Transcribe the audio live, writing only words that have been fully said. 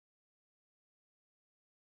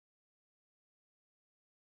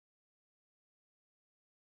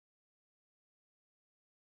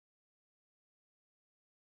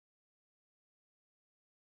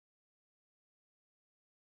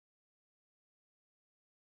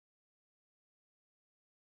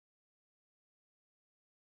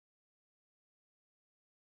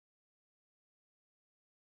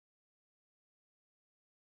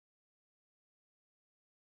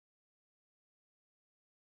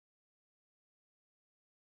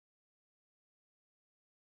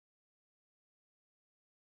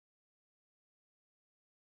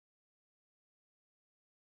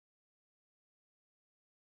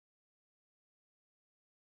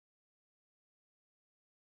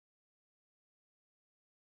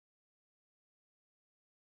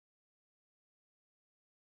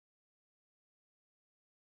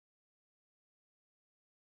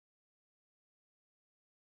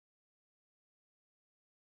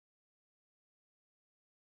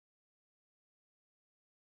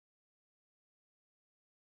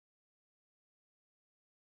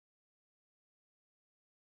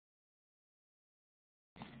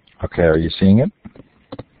Okay, are you seeing it?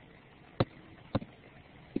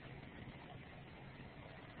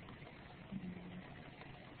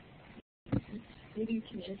 Maybe you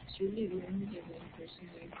can ask Julie. We only have one person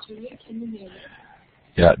there. Julia, can you hear me?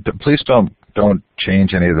 Yeah, please don't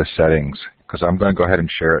change any of the settings, because I'm going to go ahead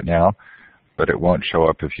and share it now, but it won't show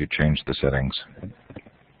up if you change the settings.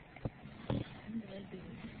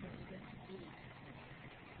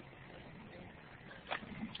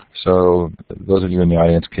 So those of you in the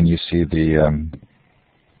audience, can you see the,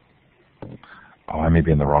 oh, I may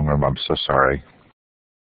be in the wrong room, I'm so sorry.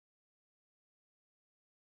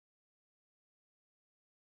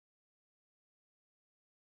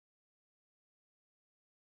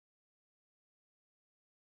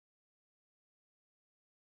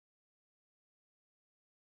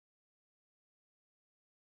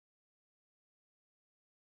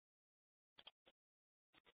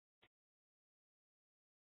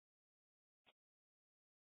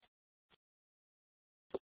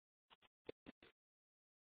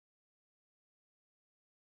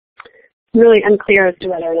 Really unclear as to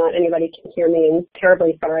whether or not anybody can hear me, and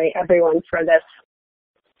terribly sorry, everyone, for this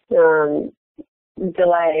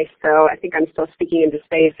delay. So I think I'm still speaking into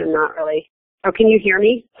space and not really. Oh, can you hear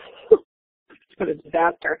me? What a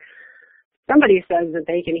disaster. Somebody says that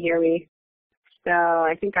they can hear me. So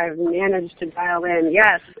I think I've managed to dial in.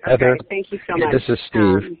 Yes. Okay. Heather, thank you so much. This is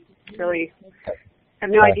Steve. Really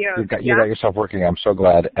have no idea. You got yourself working. I'm so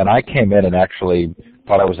glad. And I came in and actually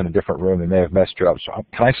thought I was in a different room and may have messed you up. So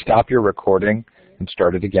can I stop your recording and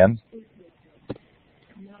start it again?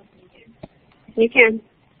 You can.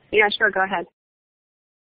 Yeah, sure. Go ahead.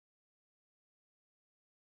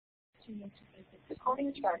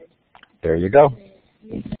 Recording started. There you go.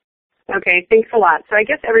 Okay, thanks a lot. So I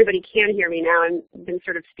guess everybody can hear me now. I've been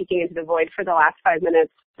sort of speaking into the void for the last 5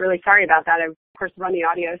 minutes. Really sorry about that. I've, of course, run the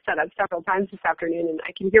audio setup several times this afternoon, and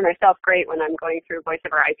I can hear myself great when I'm going through voice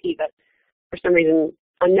over IP, but for some reason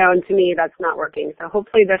unknown to me, that's not working. So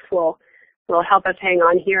hopefully this will help us hang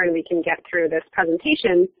on here and we can get through this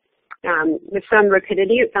presentation with some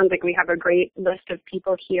rapidity. It sounds like we have a great list of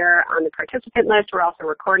people here on the participant list. We're also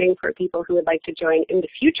recording for people who would like to join in the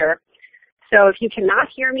future. So if you cannot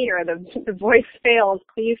hear me or the voice fails,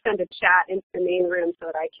 please send a chat into the main room so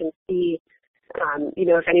that I can see,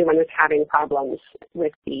 if anyone is having problems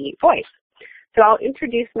with the voice. So I'll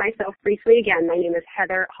introduce myself briefly again. My name is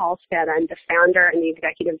Heather Halstead. I'm the founder and the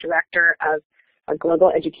executive director of a global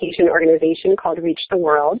education organization called Reach the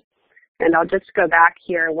World. And I'll just go back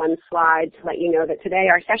here one slide to let you know that today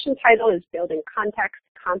our session title is Building Context,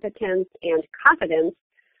 Competence, and Confidence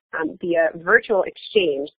via virtual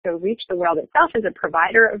exchange. So Reach the World itself is a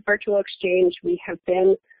provider of virtual exchange. We have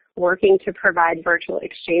been working to provide virtual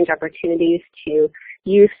exchange opportunities to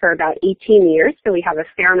youth for about 18 years. So we have a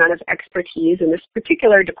fair amount of expertise in this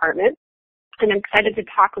particular department. And I'm excited to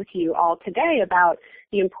talk with you all today about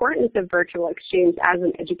the importance of virtual exchange as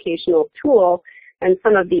an educational tool and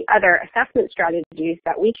some of the other assessment strategies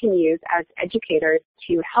that we can use as educators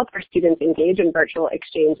to help our students engage in virtual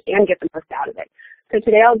exchange and get the most out of it. So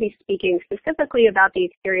today I'll be speaking specifically about the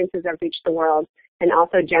experiences of Reach the World and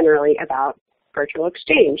also generally about virtual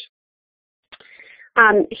exchange.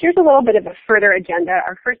 Here's a little bit of a further agenda.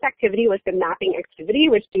 Our first activity was the mapping activity,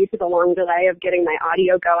 which due to the long delay of getting my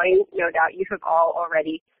audio going, no doubt you have all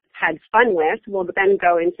already had fun with. We'll then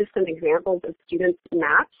go into some examples of students'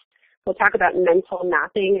 maps. We'll talk about mental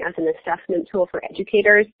mapping as an assessment tool for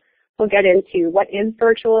educators. We'll get into what is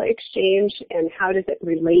virtual exchange and how does it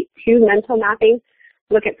relate to mental mapping.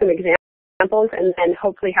 Look at some examples and then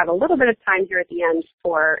hopefully have a little bit of time here at the end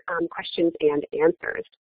for questions and answers.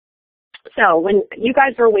 So when you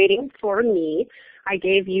guys were waiting for me, I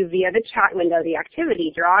gave you via the chat window the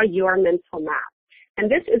activity, draw your mental map. And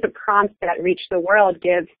this is a prompt that Reach the World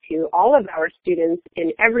gives to all of our students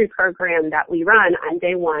in every program that we run on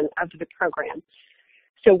day one of the program.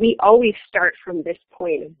 So we always start from this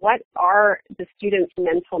point. What are the students'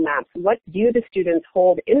 mental maps? What do the students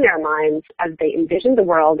hold in their minds as they envision the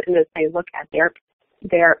world and as they look at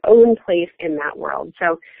their own place in that world?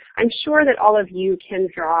 So I'm sure that all of you can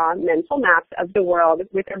draw mental maps of the world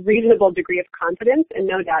with a reasonable degree of confidence, and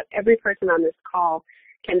no doubt every person on this call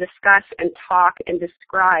can discuss and talk and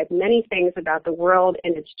describe many things about the world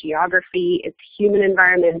and its geography, its human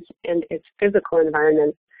environment, and its physical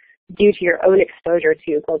environment due to your own exposure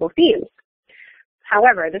to global themes.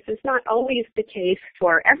 However, this is not always the case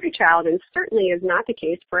for every child, and certainly is not the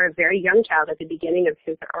case for a very young child at the beginning of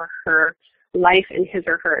his or her life and his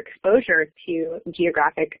or her exposure to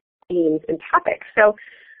geographic themes and topics. So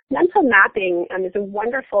mental mapping is a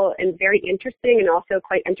wonderful and very interesting and also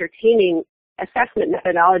quite entertaining assessment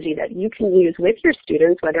methodology that you can use with your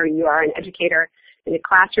students, whether you are an educator in a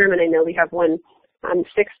classroom, and I know we have one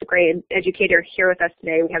sixth grade educator here with us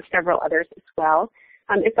today. We have several others as well.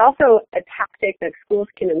 It's also a tactic that schools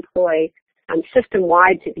can employ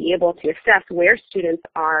system-wide to be able to assess where students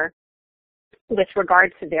are with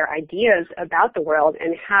regard to their ideas about the world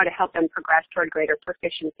and how to help them progress toward greater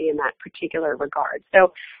proficiency in that particular regard.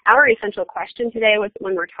 So our essential question today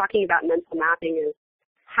when we're talking about mental mapping is,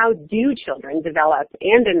 how do children develop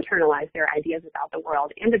and internalize their ideas about the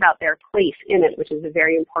world and about their place in it, which is a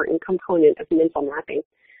very important component of mental mapping.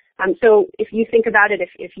 So if you think about it,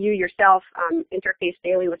 if you yourself interface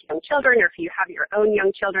daily with young children, or if you have your own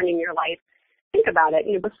young children in your life, think about it.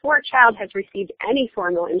 Before a child has received any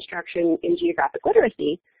formal instruction in geographic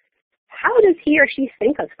literacy, how does he or she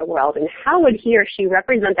think of the world, and how would he or she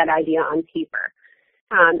represent that idea on paper?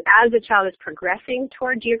 As a child is progressing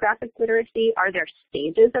toward geographic literacy, are there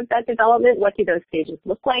stages of that development? What do those stages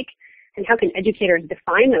look like? And how can educators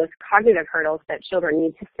define those cognitive hurdles that children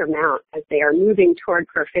need to surmount as they are moving toward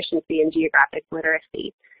proficiency in geographic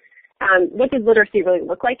literacy? What does literacy really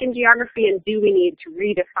look like in geography, and do we need to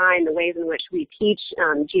redefine the ways in which we teach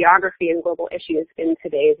geography and global issues in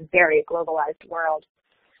today's very globalized world?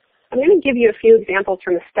 I'm going to give you a few examples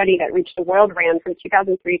from a study that Reach the World ran from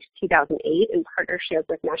 2003 to 2008 in partnership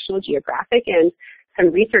with National Geographic and some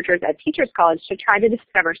researchers at Teachers College to try to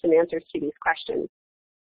discover some answers to these questions.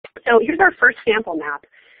 So here's our first sample map.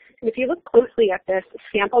 And if you look closely at this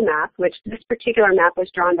sample map, which this particular map was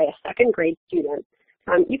drawn by a second grade student,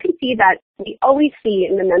 you can see that we always see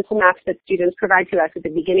in the mental maps that students provide to us at the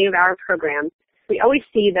beginning of our program, we always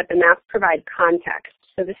see that the maps provide context.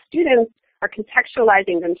 So the students are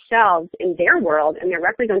contextualizing themselves in their world, and they're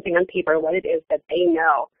representing on paper what it is that they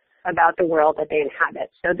know about the world that they inhabit.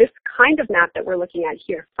 So this kind of map that we're looking at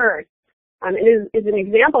here first is an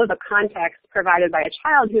example of a context provided by a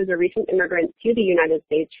child who is a recent immigrant to the United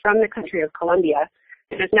States from the country of Colombia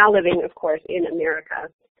and is now living, of course, in America,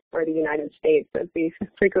 or the United States, as we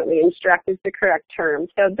frequently instruct is the correct term.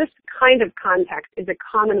 So this kind of context is a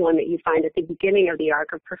common one that you find at the beginning of the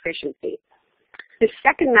arc of proficiency. The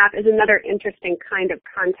second map is another interesting kind of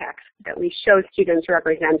context that we show students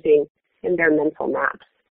representing in their mental maps.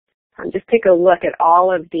 Just take a look at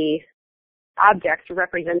all of the objects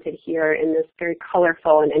represented here in this very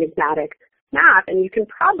colorful and enigmatic map, and you can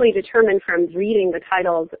probably determine from reading the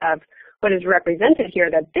titles of what is represented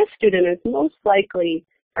here that this student is most likely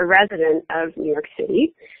a resident of New York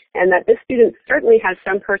City, and that this student certainly has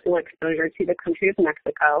some personal exposure to the country of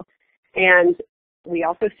Mexico. And we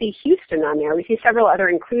also see Houston on there. We see several other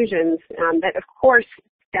inclusions that, of course,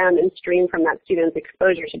 stem and stream from that student's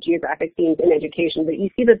exposure to geographic themes in education. But you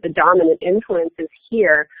see that the dominant influences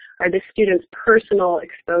here are the student's personal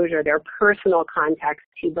exposure, their personal context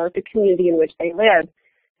to both the community in which they live.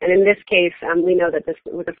 And in this case, we know that this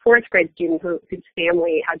was a fourth grade student whose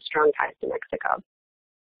family had strong ties to Mexico.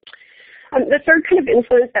 The third kind of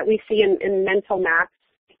influence that we see in mental maps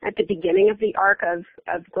at the beginning of the arc of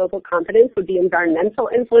global competence would be environmental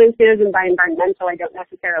influences. And by environmental, I don't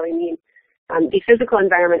necessarily mean the physical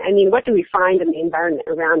environment. I mean, what do we find in the environment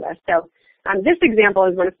around us? So this example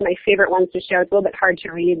is one of my favorite ones to show. It's a little bit hard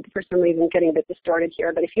to read for some reason, getting a bit distorted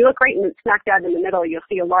here. But if you look right smack dab in the middle, you'll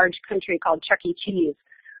see a large country called Chuck E. Cheese,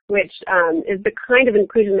 which is the kind of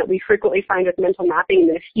inclusion that we frequently find with mental mapping.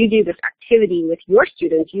 And if you do this activity with your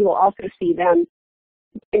students, you will also see them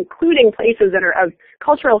including places that are of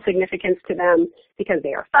cultural significance to them because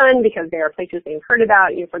they are fun, because they are places they've heard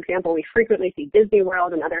about. For example, we frequently see Disney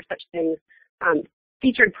World and other such things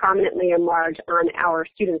featured prominently and large on our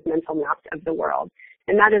students' mental maps of the world.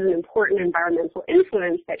 And that is an important environmental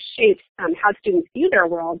influence that shapes how students view their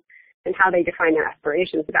world and how they define their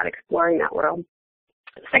aspirations about exploring that world.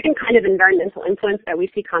 The second kind of environmental influence that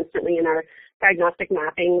we see constantly in our diagnostic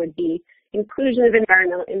mapping would be inclusion of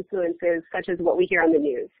environmental influences such as what we hear on the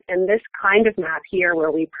news. And this kind of map here,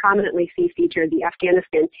 where we prominently see featured the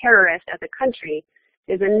Afghanistan terrorists as a country,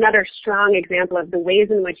 is another strong example of the ways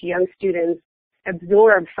in which young students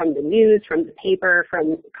absorb from the news, from the paper,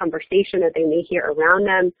 from conversation that they may hear around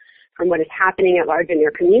them, from what is happening at large in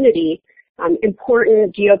their community,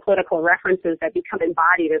 important geopolitical references that become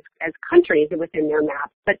embodied as countries within their map,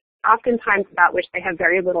 but oftentimes about which they have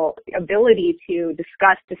very little ability to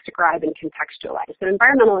discuss, describe, and contextualize. So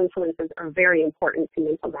environmental influences are very important to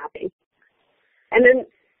mental mapping. And then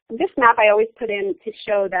this map I always put in to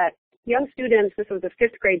show that young students, this was a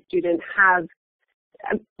fifth grade student, have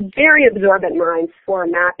very absorbent minds for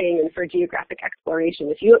mapping and for geographic exploration.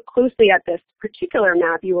 If you look closely at this particular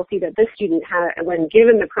map, you will see that this student, when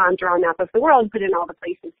given the prompt draw a map of the world, put in all the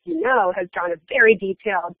places you know, has drawn a very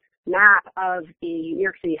detailed map of the New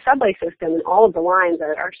York City subway system, and all of the lines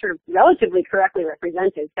are sort of relatively correctly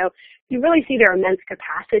represented. So you really see their immense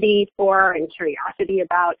capacity for and curiosity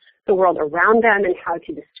about the world around them and how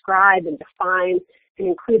to describe and define and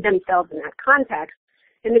include themselves in that context.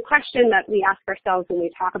 And the question that we ask ourselves when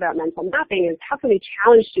we talk about mental mapping is, how can we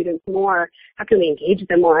challenge students more? How can we engage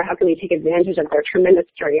them more? How can we take advantage of their tremendous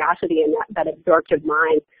curiosity and that absorptive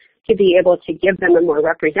mind to be able to give them a more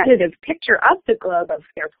representative picture of the globe, of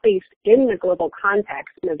their place in the global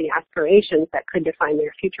context, and of the aspirations that could define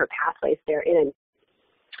their future pathways therein.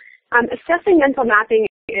 Assessing mental mapping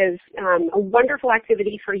is a wonderful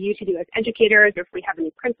activity for you to do as educators, or if we have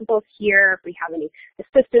any principals here, if we have any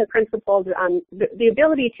assistant principals, the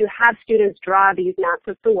ability to have students draw these maps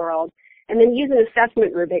of the world and then use an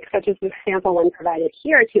assessment rubric, such as the sample one provided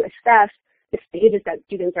here, to assess the stages that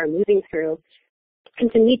students are moving through and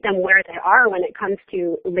to meet them where they are when it comes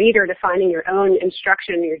to later defining your own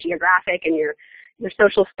instruction, your geographic and your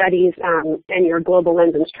social studies and your global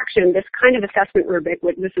lens instruction. This kind of assessment rubric,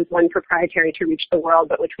 this is one proprietary to Reach the World,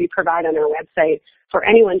 but which we provide on our website for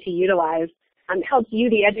anyone to utilize, helps you,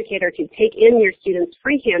 the educator, to take in your students'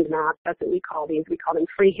 freehand maps. That's what we call these. We call them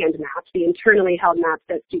freehand maps, the internally held maps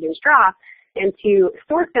that students draw, and to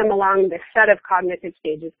sort them along the set of cognitive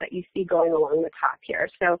stages that you see going along the top here.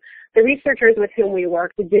 So the researchers with whom we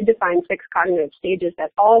worked did define 6 cognitive stages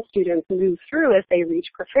that all students move through as they reach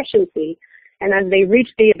proficiency, and as they reach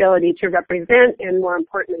the ability to represent and, more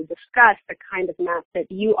importantly, discuss the kind of map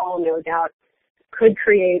that you all no doubt could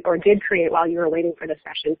create or did create while you were waiting for the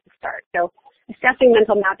session to start. So assessing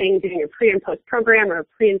mental mapping, doing a pre and post program or a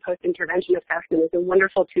pre and post intervention assessment is a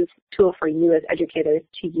wonderful tool for you as educators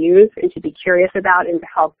to use and to be curious about and to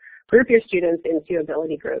help group your students into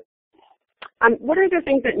ability groups. What are the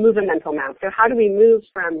things that move a mental map? So how do we move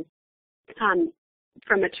from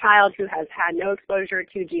a child who has had no exposure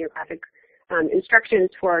to geographic instruction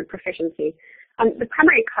toward proficiency? The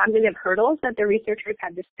primary cognitive hurdles that the researchers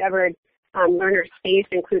have discovered learners face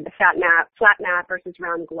include the flat map versus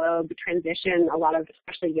round globe transition. A lot of,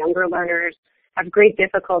 especially younger learners, have great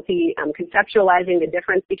difficulty conceptualizing the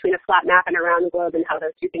difference between a flat map and a round globe and how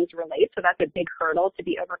those two things relate. So that's a big hurdle to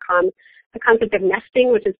be overcome. The concept of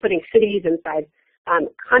nesting, which is putting cities inside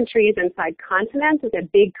countries, inside continents, is a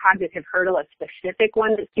big cognitive hurdle, a specific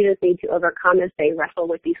one that students need to overcome as they wrestle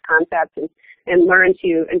with these concepts and learn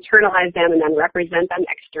to internalize them and then represent them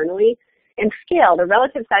externally. And scale, the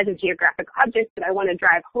relative size of geographic objects that I want to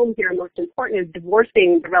drive home here, most important, is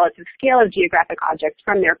divorcing the relative scale of geographic objects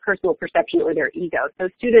from their personal perception or their ego. So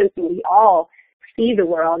students, and we all see the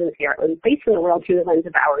world and see our own place in the world through the lens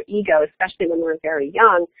of our ego, especially when we're very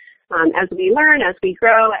young. As we learn, as we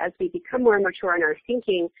grow, as we become more mature in our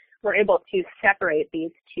thinking, we're able to separate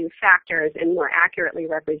these two factors and more accurately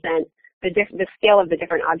represent the scale of the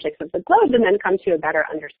different objects of the globe, and then come to a better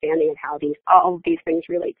understanding of how all of these things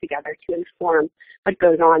relate together to inform what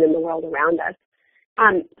goes on in the world around us.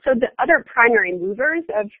 So the other primary movers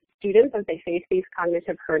of students as they face these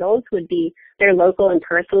cognitive hurdles would be their local and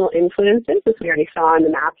personal influences, as we already saw in the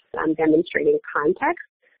maps demonstrating context.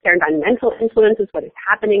 Their environmental influences, what is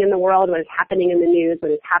happening in the world, what is happening in the news,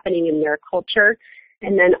 what is happening in their culture,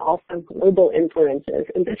 and then also global influences.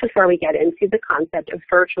 And this is where we get into the concept of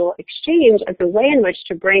virtual exchange as a way in which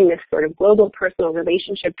to bring this sort of global, personal,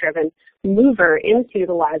 relationship-driven mover into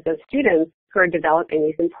the lives of students who are developing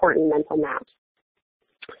these important mental maps.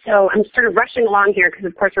 So I'm sort of rushing along here because,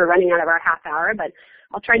 of course, we're running out of our half hour, but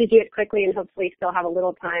I'll try to do it quickly and hopefully still have a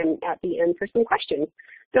little time at the end for some questions.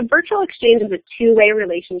 So virtual exchange is a two-way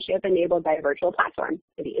relationship enabled by a virtual platform.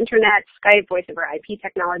 So the internet, Skype, voice over IP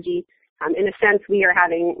technology. In a sense, we are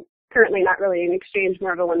having, currently not really an exchange,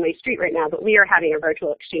 more of a one-way street right now, but we are having a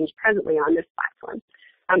virtual exchange presently on this platform.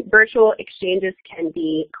 Virtual exchanges can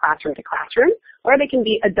be classroom to classroom, or they can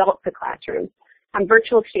be adult to classroom.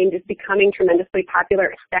 Virtual exchange is becoming tremendously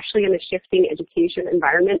popular, especially in the shifting education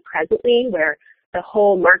environment presently, where the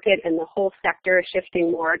whole market and the whole sector is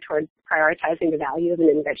shifting more towards prioritizing the value of an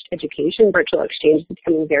enriched education. Virtual exchange is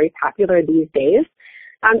becoming very popular these days.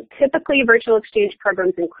 Typically, virtual exchange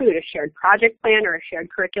programs include a shared project plan or a shared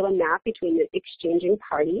curriculum map between the exchanging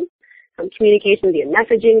parties, communication via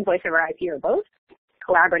messaging, voice over IP, or both,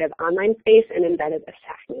 collaborative online space, and embedded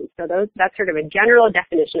assessment. So that's sort of a general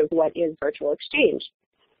definition of what is virtual exchange.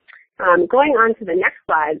 Going on to the next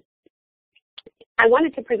slide, I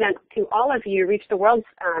wanted to present to all of you Reach the World's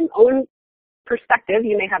own perspective.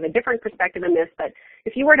 You may have a different perspective in this, but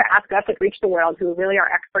if you were to ask us at Reach the World, who really are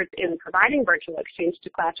experts in providing virtual exchange to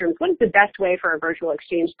classrooms, what is the best way for a virtual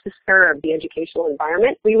exchange to serve the educational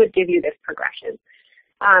environment, we would give you this progression.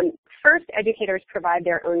 First, educators provide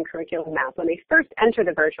their own curriculum map. When they first enter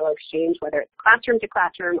the virtual exchange, whether it's classroom to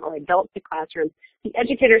classroom or adult to classroom, the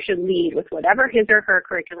educator should lead with whatever his or her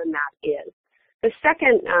curriculum map is. The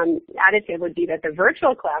second additive would be that the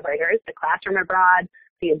virtual collaborators, the classroom abroad,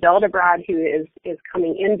 the adult abroad who is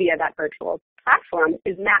coming in via that virtual platform,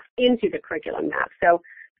 is mapped into the curriculum map. So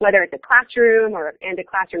whether it's a classroom and a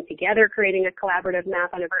classroom together creating a collaborative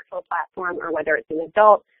map on a virtual platform, or whether it's an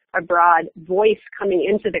adult abroad voice coming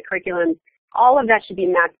into the curriculum, all of that should be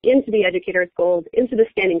mapped into the educator's goals, into the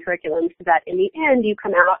standing curriculum, so that in the end you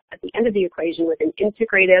come out at the end of the equation with an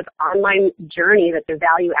integrative online journey that's a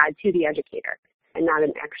value add to the educator and not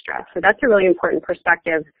an extra. So that's a really important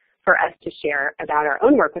perspective for us to share about our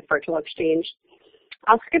own work with virtual exchange.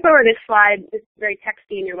 I'll skip over this slide. It's very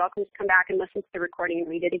texty, and you're welcome to come back and listen to the recording and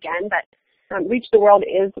read it again. But Reach the World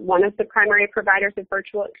is one of the primary providers of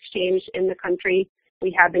virtual exchange in the country.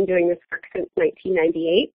 We have been doing this work since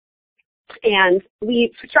 1998. And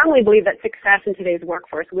we strongly believe that success in today's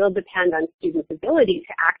workforce will depend on students' ability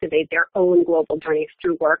to activate their own global journeys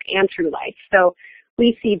through work and through life. So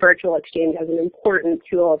we see virtual exchange as an important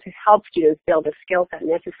tool to help students build the skill set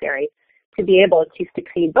necessary to be able to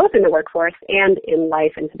succeed both in the workforce and in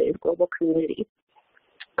life in today's global community.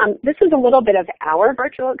 This is a little bit of our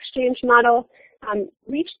virtual exchange model.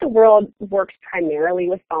 Reach the World works primarily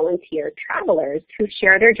with volunteer travelers who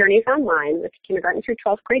share their journeys online with kindergarten through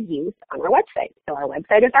 12th grade youth on our website. So our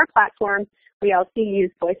website is our platform. We also use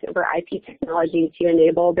voice over IP technology to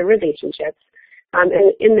enable the relationships. And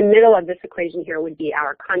in the middle of this equation here would be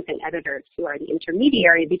our content editors, who are the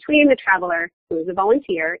intermediary between the traveler, who is a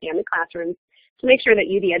volunteer, and the classrooms, to make sure that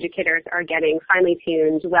you, the educators, are getting finely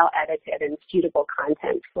tuned, well-edited, and suitable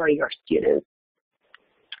content for your students.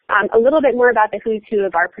 A little bit more about the who's who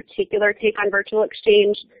of our particular take on virtual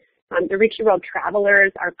exchange. The Reach the World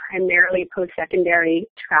travelers are primarily post-secondary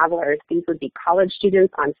travelers. These would be college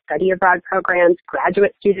students on study abroad programs,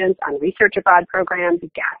 graduate students on research abroad programs,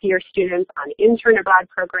 gap year students on intern abroad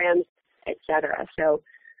programs, etc. So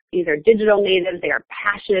these are digital natives. They are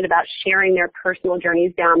passionate about sharing their personal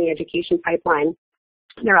journeys down the education pipeline.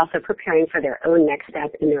 They're also preparing for their own next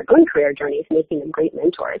step in their own career journeys, making them great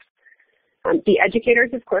mentors. The educators,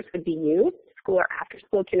 of course, would be you, school or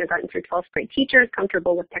after-school kindergarten through 12th grade teachers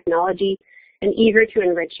comfortable with technology and eager to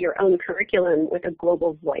enrich your own curriculum with a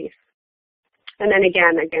global voice. And then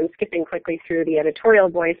again, skipping quickly through the editorial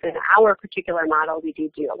voice, in our particular model, we do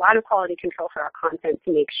a lot of quality control for our content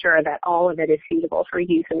to make sure that all of it is suitable for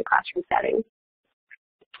use in the classroom setting.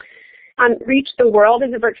 Reach the World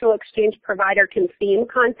as a virtual exchange provider can theme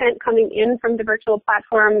content coming in from the virtual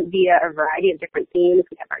platform via a variety of different themes.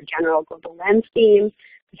 We have our general global lens theme.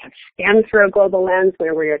 We have STEM through a global lens,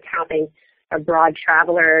 where we are tapping abroad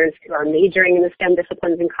travelers who are majoring in the STEM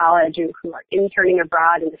disciplines in college and who are interning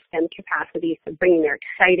abroad in the STEM capacity, so bringing their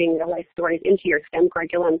exciting real-life stories into your STEM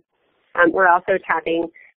curriculum. We're also tapping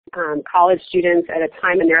college students at a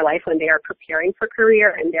time in their life when they are preparing for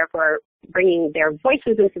career, and therefore bringing their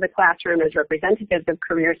voices into the classroom as representatives of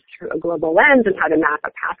careers through a global lens, and how to map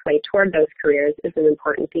a pathway toward those careers is an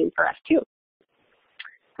important theme for us too.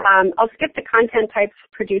 I'll skip the content types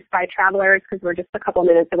produced by travelers because we're just a couple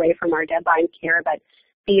minutes away from our deadline here, but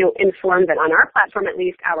be informed that on our platform, at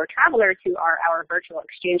least, our travelers, who are our virtual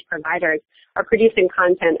exchange providers, are producing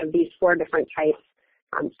content of these 4 different types,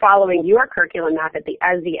 following your curriculum map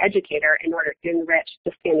as the educator in order to enrich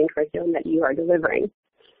the standing curriculum that you are delivering.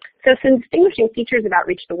 So some distinguishing features about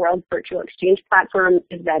Reach the World's virtual exchange platform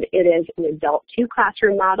is that it is an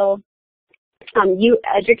adult-to-classroom model. You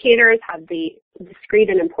educators have the discrete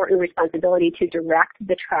and important responsibility to direct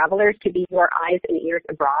the travelers to be your eyes and ears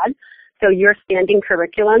abroad. So your standing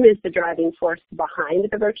curriculum is the driving force behind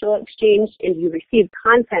the virtual exchange, and you receive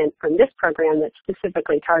content from this program that's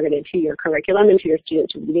specifically targeted to your curriculum and to your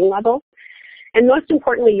students' reading level. And most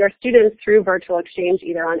importantly, your students, through virtual exchange,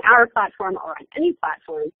 either on our platform or on any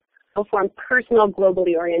platform, will form personal,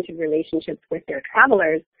 globally oriented relationships with their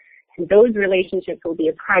travelers. And those relationships will be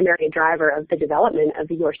a primary driver of the development of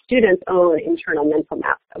your students' own internal mental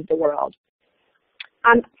maps of the world.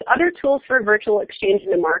 Other tools for virtual exchange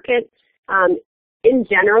in the market. In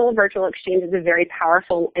general, virtual exchange is a very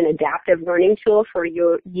powerful and adaptive learning tool for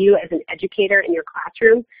you as an educator in your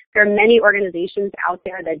classroom. There are many organizations out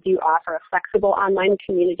there that do offer a flexible online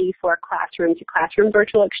community for classroom-to-classroom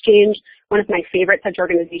virtual exchange. One of my favorite such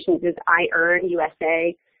organizations is iEarn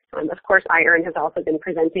USA. Of course, iEarn has also been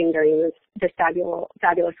presenting during this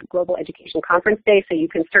fabulous Global Education Conference Day, so you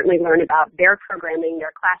can certainly learn about their programming,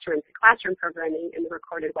 their classroom-to-classroom programming in the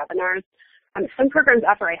recorded webinars. Some programs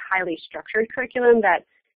offer a highly structured curriculum that,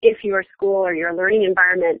 if your school or your learning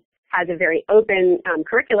environment has a very open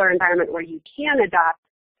curricular environment where you can adopt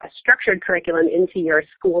a structured curriculum into your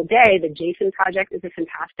school day. The Jason Project is a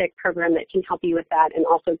fantastic program that can help you with that, and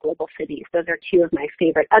also Global Cities. Those are two of my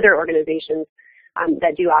favorite other organizations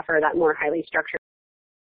that do offer that more highly structured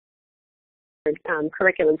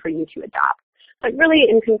curriculum for you to adopt. But really,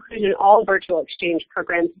 in conclusion, all virtual exchange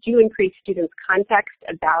programs do increase students' context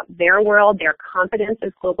about their world, their confidence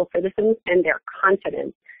as global citizens, and their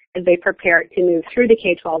confidence as they prepare to move through the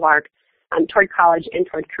K-12 arc toward college and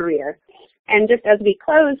toward career. And just as we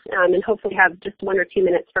close, and hopefully have just 1 or 2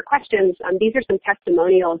 minutes for questions, these are some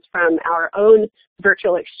testimonials from our own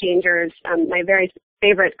virtual exchangers. My very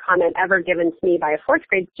favorite comment ever given to me by a 4th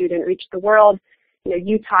grade student reached the world. You know,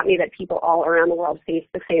 you taught me that people all around the world face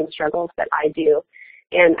the same struggles that I do.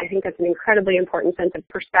 And I think that's an incredibly important sense of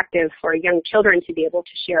perspective for young children to be able to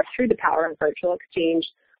share through the power of virtual exchange.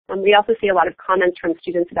 We also see a lot of comments from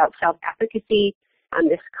students about self-efficacy.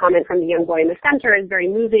 This comment from the young boy in the center is very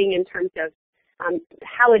moving in terms of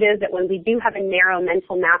how it is that when we do have a narrow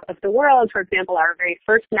mental map of the world, for example, our very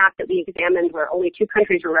first map that we examined where only 2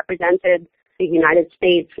 countries were represented, the United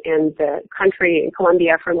States and the country in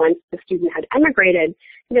Colombia from whence the student had emigrated,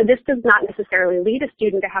 you know, this does not necessarily lead a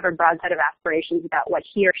student to have a broad set of aspirations about what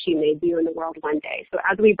he or she may do in the world one day. So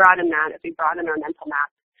as we broaden that, as we broaden our mental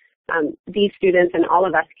map, these students and all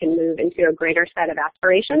of us can move into a greater set of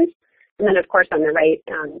aspirations. And then, of course, on the right,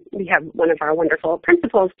 we have one of our wonderful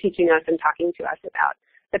principals teaching us and talking to us about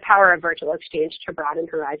the power of virtual exchange to broaden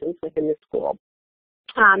horizons within the school.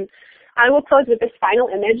 I will close with this final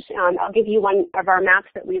image. I'll give you one of our maps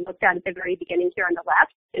that we looked at the very beginning here on the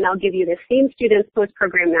left, and I'll give you the same student's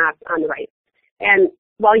post-program map on the right. And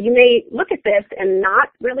while you may look at this and not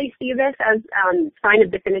really see this as a sign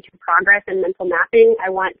of definitive progress in mental mapping, I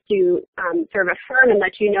want to sort of affirm and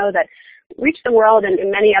let you know that Reach the World and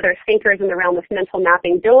many other thinkers in the realm of mental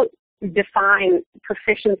mapping don't define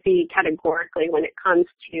proficiency categorically when it comes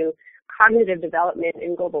to cognitive development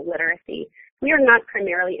and global literacy. We are not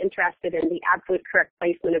primarily interested in the absolute correct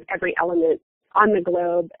placement of every element on the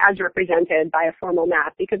globe as represented by a formal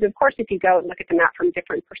map, because of course if you go and look at the map from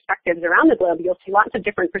different perspectives around the globe, you'll see lots of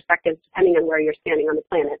different perspectives depending on where you're standing on the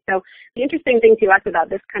planet. So the interesting thing to us about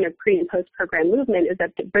this kind of pre and post program movement is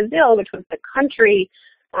that Brazil, which was the country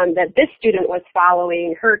that this student was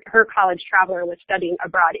following, her college traveler was studying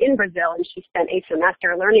abroad in Brazil, and she spent a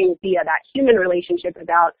semester learning via that human relationship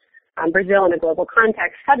about Brazil in a global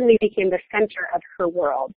context, suddenly became the center of her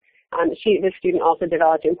world. This student also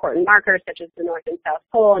developed important markers such as the North and South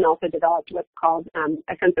Pole, and also developed what's called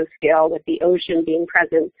a sense of scale, with the ocean being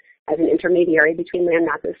present as an intermediary between land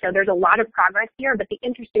masses. So there's a lot of progress here, but the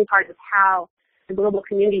interesting part is how the global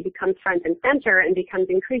community becomes front and center and becomes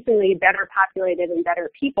increasingly better populated and better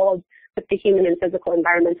peopled with the human and physical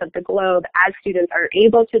environments of the globe as students are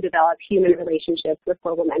able to develop human relationships with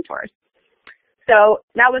global mentors. So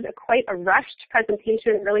that was quite a rushed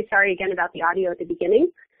presentation. Really sorry again about the audio at the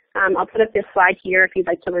beginning. I'll put up this slide here if you'd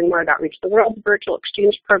like to learn more about Reach the World, virtual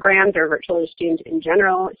exchange programs, or virtual exchange in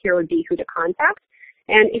general. Here would be who to contact.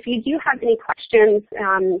 And if you do have any questions,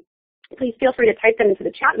 please feel free to type them into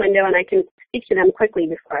the chat window, and I can speak to them quickly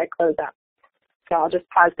before I close up. So I'll just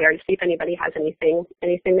pause there to see if anybody has anything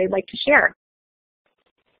they'd like to share.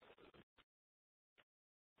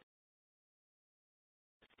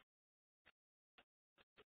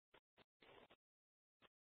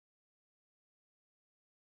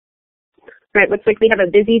 Right, looks like we have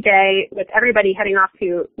a busy day with everybody heading off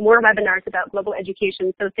to more webinars about global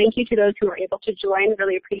education. So thank you to those who are able to join.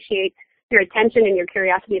 Really appreciate your attention and your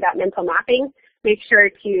curiosity about mental mapping. Make sure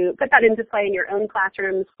to put that into play in your own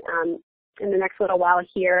classrooms in the next little while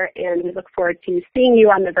here, and we look forward to seeing you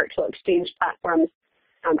on the virtual exchange platforms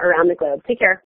around the globe. Take care.